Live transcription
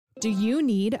Do you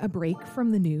need a break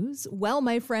from the news? Well,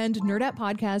 my friend, Nerdette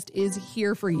Podcast is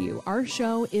here for you. Our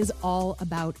show is all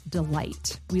about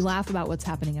delight. We laugh about what's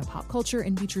happening in pop culture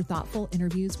and feature thoughtful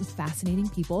interviews with fascinating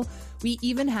people. We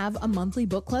even have a monthly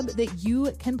book club that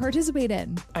you can participate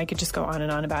in. I could just go on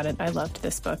and on about it. I loved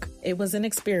this book. It was an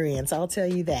experience, I'll tell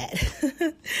you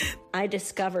that. I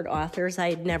discovered authors I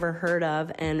had never heard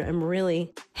of, and I'm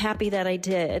really happy that I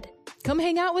did. Come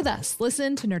hang out with us.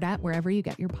 Listen to Nerdette wherever you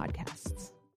get your podcasts.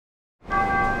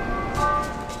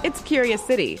 It's Curious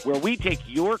City, where we take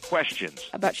your questions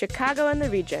about Chicago and the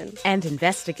region and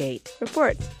investigate,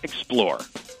 report, explore.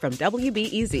 From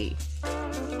WBEZ.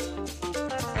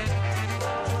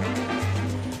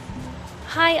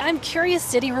 Hi, I'm Curious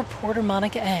City reporter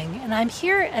Monica Eng, and I'm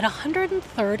here at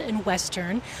 103rd and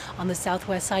Western on the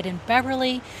southwest side in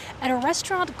Beverly at a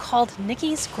restaurant called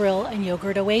Nicky's Grill and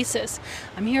Yogurt Oasis.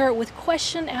 I'm here with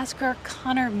question asker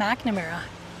Connor McNamara.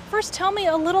 First, tell me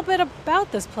a little bit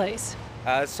about this place.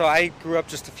 So I grew up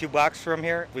just a few blocks from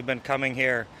here. We've been coming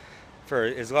here for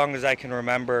as long as I can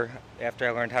remember. After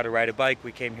I learned how to ride a bike,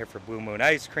 we came here for Blue Moon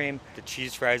ice cream. The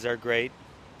cheese fries are great,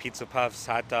 pizza puffs,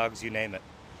 hot dogs, you name it.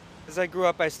 As I grew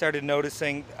up, I started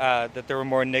noticing that there were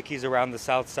more Nicky's around the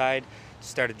south side.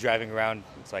 Started driving around.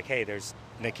 It's like, hey, there's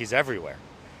Nicky's everywhere.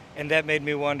 And that made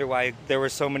me wonder why there were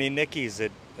so many Nicky's.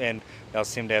 And they all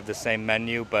seem to have the same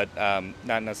menu, but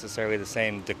not necessarily the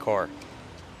same decor.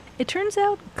 It turns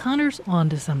out Connor's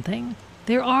onto something.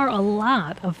 There are a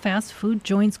lot of fast food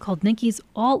joints called Nicky's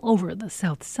all over the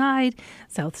south side,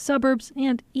 south suburbs,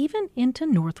 and even into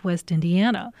northwest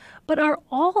Indiana. But are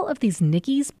all of these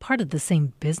Nicky's part of the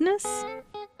same business?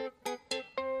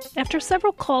 After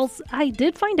several calls, I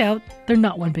did find out they're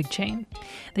not one big chain.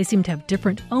 They seem to have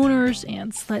different owners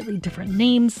and slightly different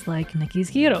names like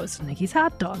Nicky's Gyros, Nicky's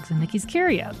Hot Dogs, and Nicky's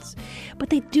Carryouts. But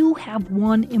they do have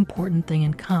one important thing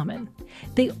in common.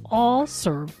 They all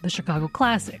serve the Chicago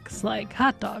classics like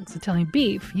hot dogs, Italian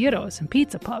beef, gyros, and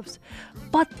pizza puffs.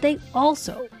 But they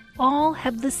also all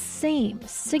have the same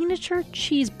signature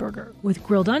cheeseburger with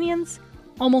grilled onions,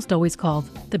 almost always called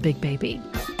the Big Baby.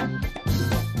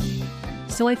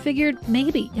 So I figured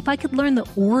maybe if I could learn the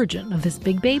origin of this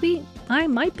Big Baby, I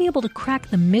might be able to crack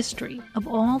the mystery of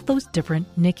all those different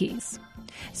Nicky's.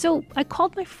 So I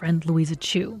called my friend Louisa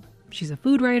Chu. She's a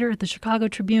food writer at the Chicago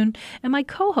Tribune and my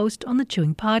co-host on the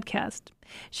Chewing podcast.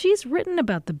 She's written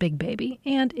about the Big Baby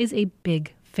and is a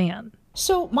big fan.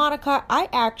 So, Monica, I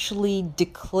actually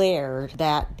declared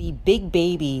that the Big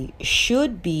Baby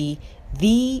should be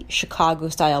the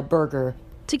Chicago-style burger.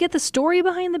 To get the story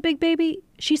behind the Big Baby,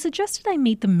 she suggested I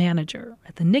meet the manager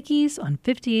at the Nicky's on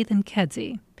 58th and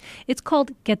Kedzie. It's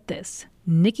called, get this,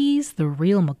 Nicky's the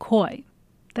Real McCoy.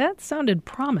 That sounded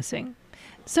promising.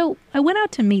 So I went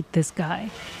out to meet this guy.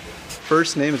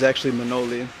 First name is actually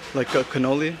Manoli, like a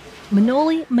cannoli.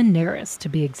 Manoli Maneris, to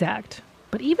be exact.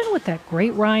 But even with that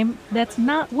great rhyme, that's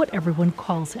not what everyone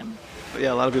calls him.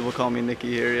 Yeah, a lot of people call me Nicky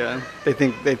here, yeah. They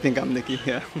think I'm Nicky,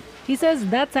 yeah. He says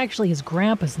that's actually his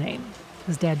grandpa's name.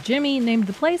 His dad Jimmy named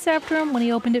the place after him when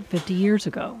he opened it 50 years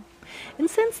ago. And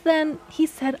since then, he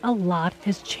said a lot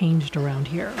has changed around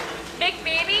here. Big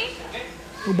Baby?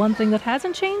 The one thing that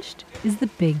hasn't changed is the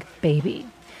Big Baby.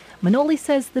 Manoli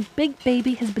says the Big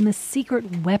Baby has been the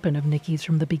secret weapon of Nicky's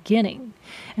from the beginning.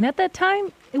 And at that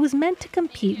time, it was meant to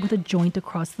compete with a joint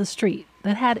across the street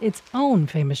that had its own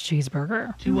famous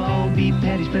cheeseburger. 2 all beef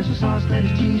patties, special sauce,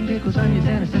 lettuce, cheese, pickles, onions,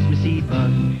 and a sesame seed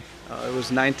bun. It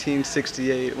was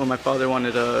 1968 when my father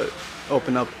wanted to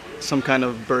open up some kind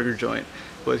of burger joint.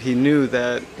 But he knew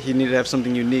that he needed to have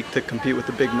something unique to compete with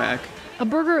the Big Mac. A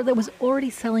burger that was already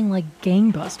selling like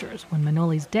gangbusters when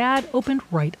Manoli's dad opened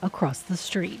right across the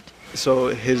street. So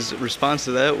his response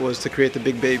to that was to create the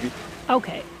Big Baby.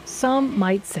 Okay, some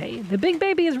might say the Big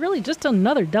Baby is really just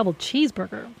another double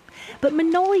cheeseburger. But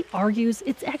Manoli argues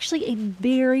it's actually a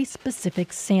very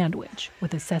specific sandwich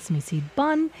with a sesame seed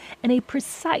bun and a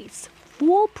precise,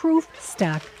 foolproof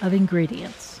stack of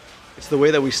ingredients. It's the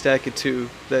way that we stack it too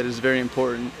that is very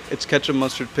important. It's ketchup,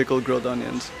 mustard, pickle, grilled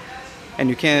onions. And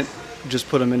you can't just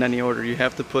put them in any order. You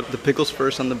have to put the pickles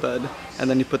first on the bed, and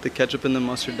then you put the ketchup and the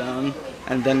mustard down,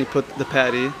 and then you put the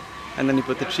patty, and then you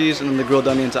put the cheese and then the grilled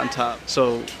onions on top.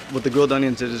 So what the grilled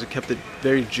onions did is it kept it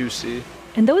very juicy.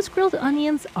 And those grilled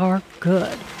onions are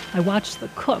good. I watched the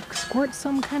cook squirt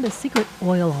some kind of secret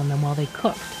oil on them while they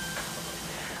cooked.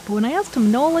 But when I asked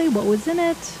Manoli what was in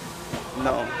it...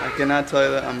 No, I cannot tell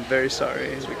you that. I'm very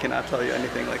sorry. We cannot tell you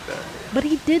anything like that. But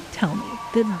he did tell me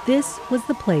that this was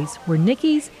the place where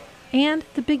Nicky's and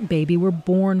the Big Baby were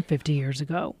born 50 years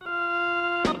ago.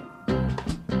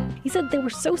 He said they were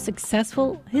so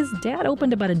successful, his dad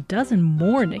opened about a dozen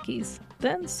more Nicky's.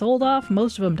 then sold off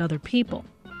most of them to other people.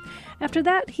 After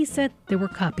that, he said there were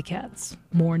copycats,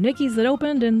 more Nickies that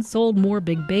opened and sold more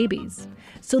Big Babies.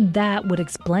 So that would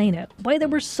explain it, why there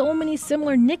were so many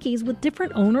similar Nickies with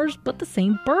different owners but the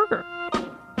same burger.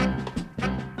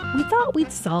 We thought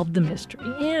we'd solved the mystery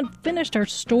and finished our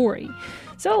story,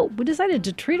 so we decided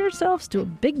to treat ourselves to a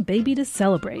Big Baby to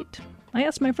celebrate. I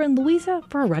asked my friend Louisa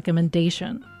for a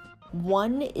recommendation.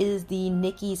 One is the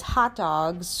Nicky's Hot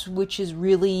Dogs, which is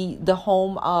really the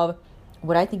home of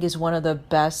what I think is one of the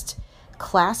best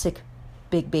classic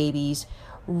Big Babies.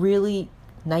 Really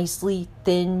nicely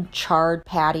thin charred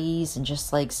patties and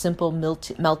just like simple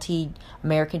melty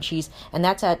American cheese. And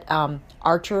that's at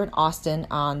Archer and Austin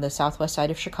on the southwest side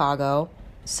of Chicago.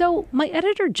 So my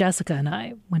editor Jessica and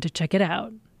I went to check it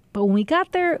out. But when we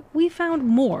got there, we found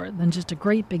more than just a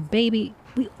great Big Baby.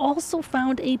 We also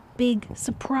found a big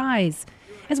surprise.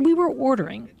 As we were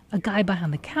ordering, a guy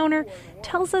behind the counter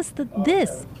tells us that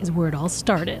this is where it all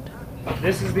started.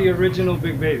 This is the original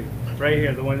Big Baby, right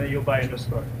here, the one that you'll buy in the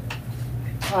store.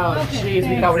 Oh, jeez,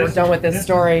 we thought we were done with this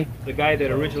story. The guy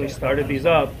that originally started these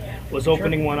up was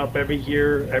opening one up every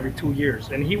year, every 2 years.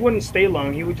 And he wouldn't stay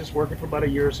long. He would just work it for about a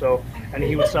year or so, and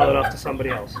he would sell it off to somebody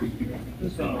else.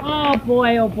 Oh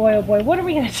boy, oh boy, oh boy. What are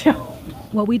we going to do?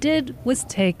 What we did was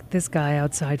take this guy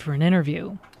outside for an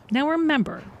interview. Now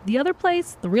remember, the other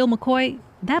place, the Real McCoy,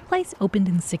 that place opened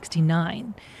in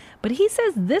 '69. But he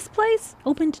says this place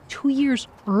opened 2 years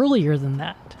earlier than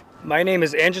that. My name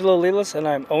is Angelo Lilas, and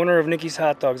I'm owner of Nicky's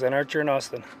Hot Dogs on Archer in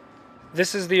Austin.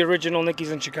 This is the original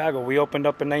Nicky's in Chicago. We opened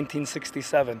up in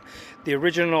 1967. The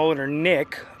original owner,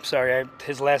 Nick,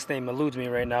 his last name eludes me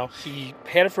right now. He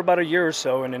had it for about a year or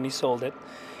so, and then he sold it.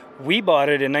 We bought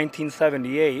it in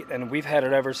 1978, and we've had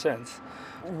it ever since.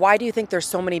 Why do you think there's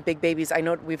so many Big Babies? I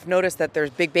know we've noticed that there's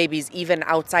Big Babies even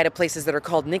outside of places that are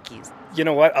called Nicky's. You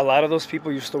know what? A lot of those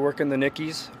people used to work in the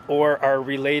Nicky's or are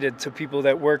related to people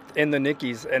that worked in the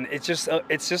Nicky's. And it's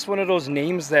just one of those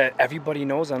names that everybody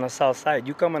knows on the South Side.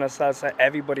 You come on the South Side,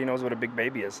 everybody knows what a Big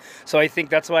Baby is. So I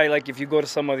think that's why, like, if you go to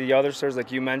some of the other stores,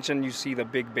 like you mentioned, you see the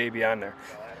Big Baby on there.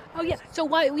 Oh, yeah. So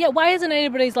why isn't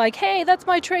anybody's like, hey, that's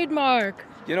my trademark?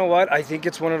 You know what? I think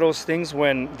it's one of those things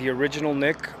when the original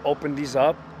Nick opened these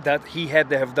up that he had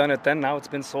to have done it then. Now it's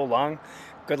been so long.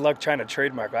 Good luck trying to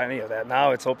trademark any of that.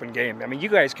 Now it's open game. I mean, you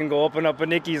guys can go open up a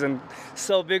Nicky's and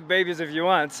sell Big Babies if you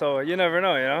want. So you never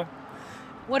know, you know?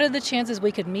 What are the chances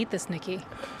we could meet this Nicky?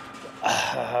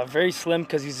 Very slim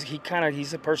because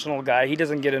he's a personal guy. He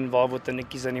doesn't get involved with the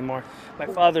Nicky's anymore. My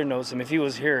father knows him. If he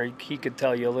was here, he could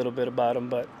tell you a little bit about him,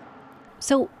 but...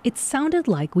 So it sounded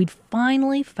like we'd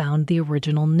finally found the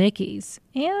original Nicky's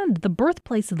and the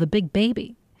birthplace of the Big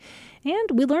Baby.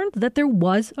 And we learned that there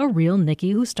was a real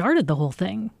Nicky who started the whole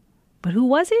thing. But who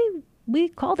was he? We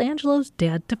called Angelo's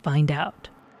dad to find out.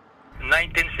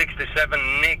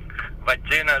 1967, Nick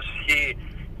Vaginas, he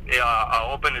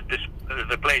opened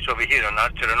the place over here in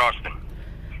Archer and Austin.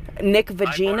 Nick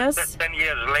Vaginas? 10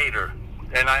 years later,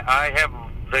 and I have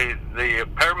the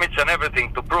permits and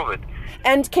everything to prove it.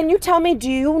 And can you tell me,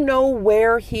 do you know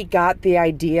where he got the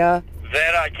idea?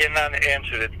 That I cannot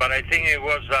answer it, but I think it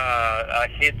was a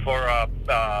hit for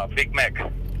Big Mac.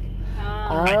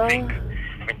 I think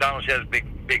McDonald's has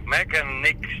Big Mac, and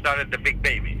Nick started the Big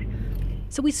Baby.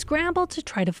 So we scrambled to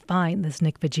try to find this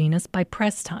Nick Vaginas by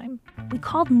press time. We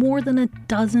called more than a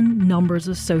dozen numbers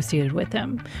associated with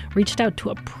him, reached out to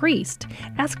a priest,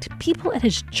 asked people at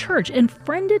his church, and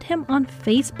friended him on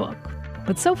Facebook.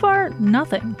 But so far,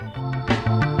 nothing.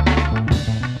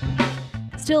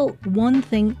 Still, one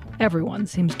thing everyone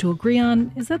seems to agree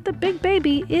on is that the Big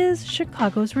Baby is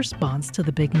Chicago's response to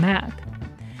the Big Mac.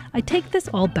 I take this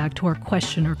all back to our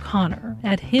questioner, Connor,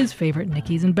 at his favorite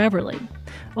Nicky's in Beverly,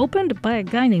 opened by a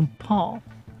guy named Paul.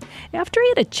 After he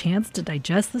had a chance to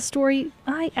digest the story,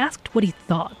 I asked what he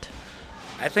thought.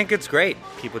 I think it's great.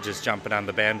 People just jumping on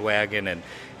the bandwagon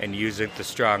and using the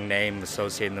strong name,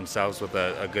 associating themselves with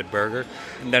a good burger.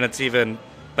 And then it's even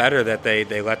better that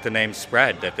they let the name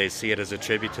spread, that they see it as a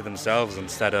tribute to themselves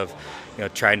instead of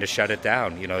trying to shut it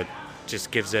down. It just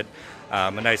gives it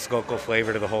a nice local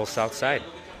flavor to the whole South Side.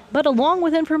 But along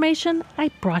with information,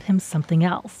 I brought him something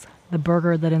else, the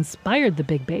burger that inspired the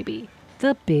Big Baby,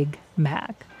 the Big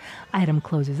Mac. I had him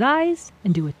close his eyes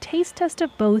and do a taste test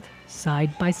of both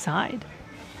side by side.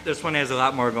 This one has a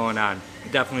lot more going on.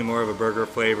 Definitely more of a burger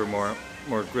flavor, more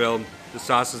grilled. The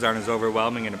sauces aren't as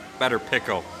overwhelming and a better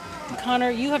pickle. Connor,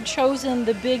 you have chosen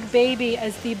the Big Baby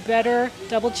as the better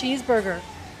double cheeseburger.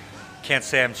 Can't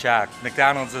say I'm shocked.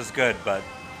 McDonald's is good, but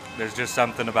there's just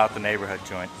something about the neighborhood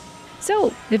joint.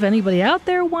 So, if anybody out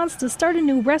there wants to start a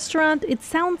new restaurant, it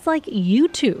sounds like you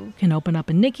too can open up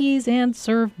a Nicky's and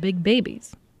serve big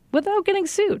babies without getting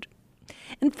sued.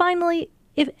 And finally,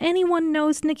 if anyone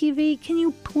knows Nicky V, can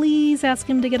you please ask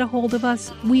him to get a hold of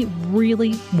us? We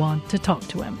really want to talk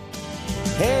to him.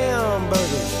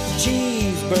 Hamburgers,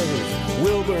 cheeseburgers,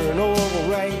 Wilbur and Orville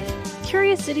Wright.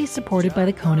 Curious City is supported by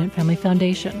the Conant Family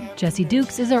Foundation. Jesse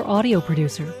Dukes is our audio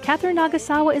producer. Catherine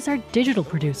Nagasawa is our digital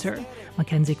producer.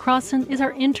 Mackenzie Crossan is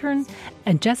our intern.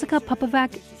 And Jessica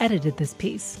Popovac edited this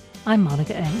piece. I'm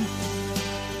Monica Eng.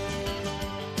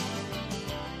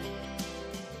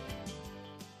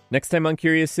 Next time on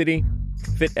Curious City,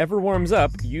 if it ever warms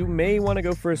up, you may want to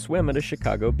go for a swim at a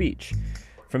Chicago beach.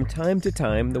 From time to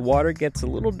time, the water gets a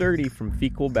little dirty from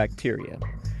fecal bacteria.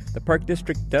 The Park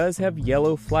District does have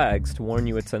yellow flags to warn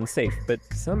you it's unsafe, but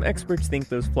some experts think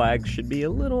those flags should be a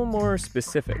little more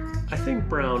specific. I think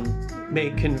brown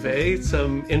may convey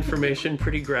some information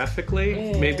pretty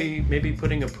graphically. Maybe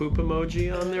putting a poop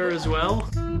emoji on there as well.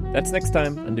 That's next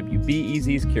time on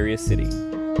WBEZ's Curious City.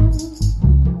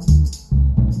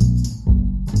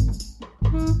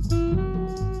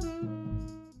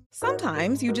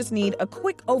 Sometimes you just need a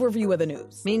quick overview of the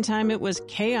news. Meantime, it was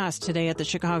chaos today at the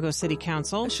Chicago City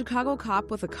Council. A Chicago cop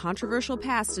with a controversial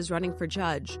past is running for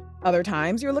judge. Other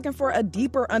times, you're looking for a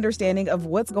deeper understanding of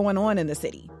what's going on in the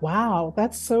city. Wow,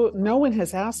 no one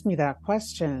has asked me that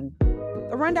question.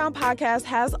 The Rundown podcast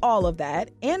has all of that,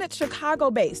 and it's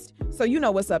Chicago-based, so you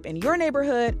know what's up in your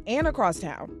neighborhood and across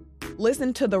town.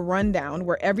 Listen to The Rundown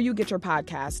wherever you get your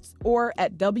podcasts or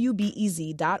at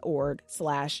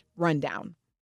wbez.org/rundown.